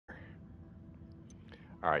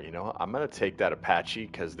All right, you know what? I'm gonna take that Apache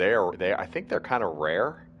because I think they're kind of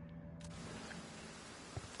rare,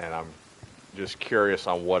 and I'm just curious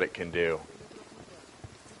on what it can do.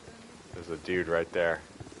 There's a dude right there.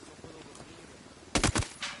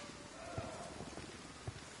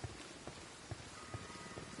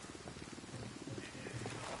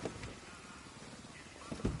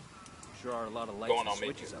 Sure are a lot of lights and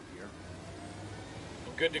switches up here.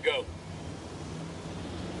 I'm good to go.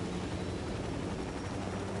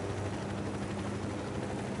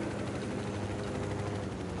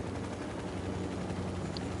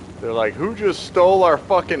 They're like, who just stole our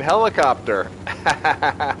fucking helicopter?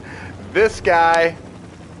 This guy.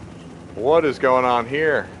 What is going on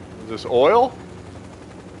here? Is this oil?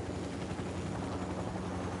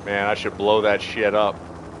 Man, I should blow that shit up.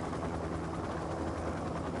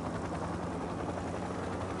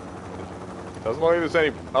 Doesn't look like there's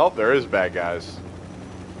any... Oh, there is bad guys.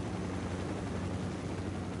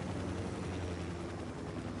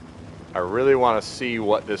 I really want to see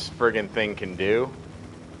what this friggin' thing can do.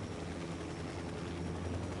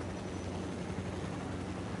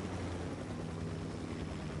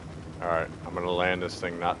 Alright, I'm gonna land this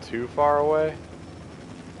thing not too far away.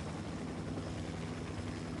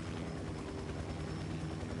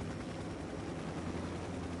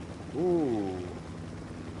 Ooh.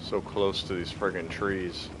 So close to these friggin'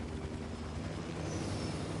 trees.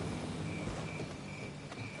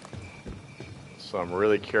 So I'm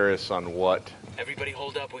really curious on what... Everybody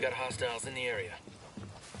hold up, we got hostiles in the area.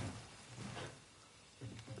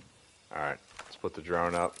 Alright, let's put the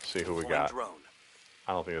drone up, see who we got. Drone.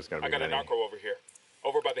 I don't think it's gonna be many. I got a narco over here.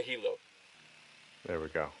 Over by the helo. There we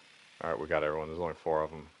go. Alright, we got everyone. There's only 4 of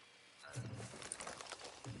them.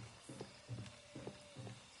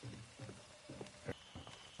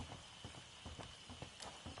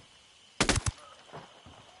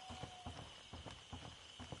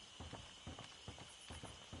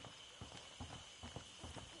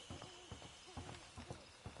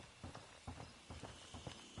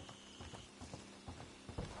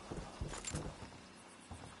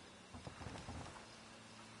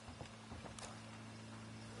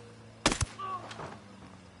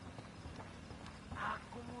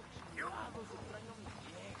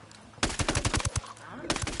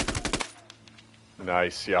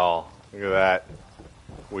 Nice, y'all. Look at that.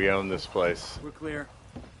 We own this place. We're clear.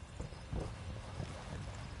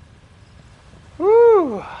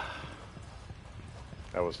 Woo!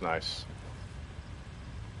 That was nice.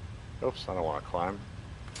 Oops, I don't want to climb.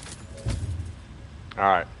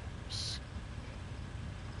 Alright.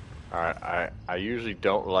 Alright, I usually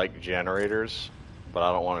don't like generators, but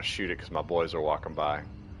I don't want to shoot it because my boys are walking by.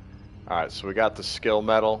 Alright, so we got the skill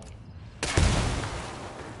medal.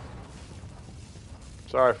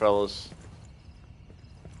 Sorry, fellas.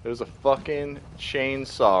 There's a fucking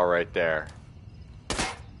chainsaw right there.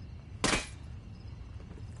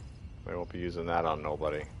 We won't be using that on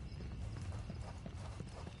nobody.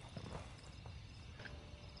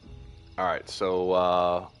 Alright,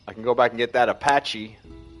 so I can go back and get that Apache.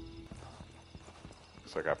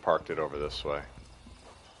 Looks like I parked it over this way.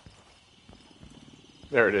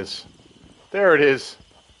 There it is. There it is.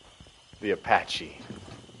 The Apache.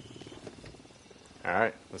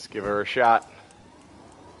 Alright, let's give her a shot.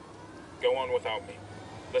 Go on without me.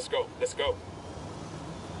 Let's go, let's go.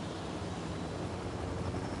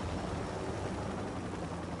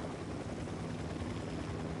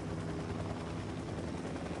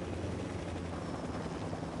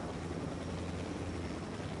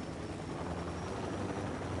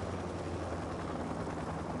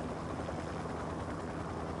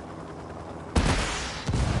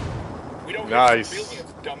 We don't nice. Have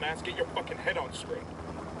civilians, dumbass. Get your fucking head on straight.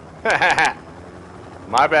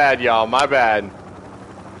 My bad, y'all. My bad.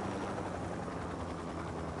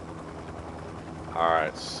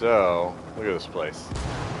 Alright, so... Look at this place.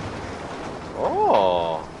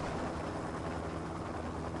 Oh!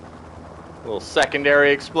 A little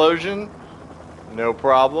secondary explosion. No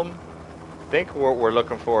problem. I think what we're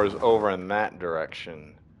looking for is over in that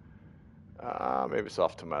direction. Maybe it's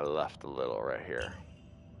off to my left a little right here.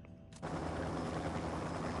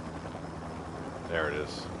 There it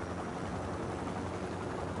is.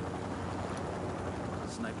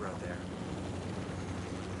 Sniper out there.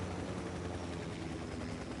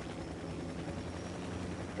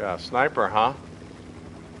 Got a sniper, huh?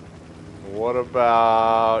 What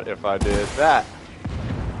about if I did that?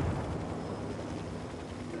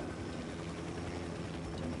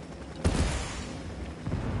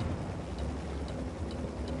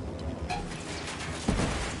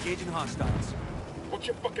 Engaging hostiles. What's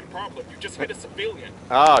your fucking problem? You just hit a civilian.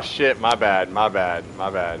 Oh shit, my bad, my bad, my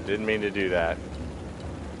bad. Didn't mean to do that.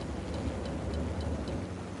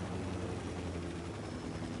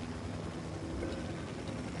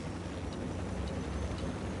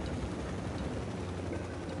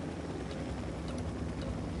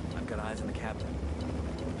 eyes on the captain.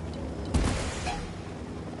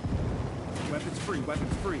 Weapons free,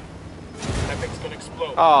 weapons free. That thing's gonna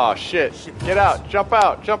explode. Oh shit! Get out! Jump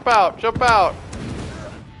out! Jump out! Jump out!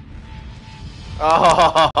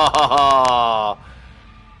 Oh!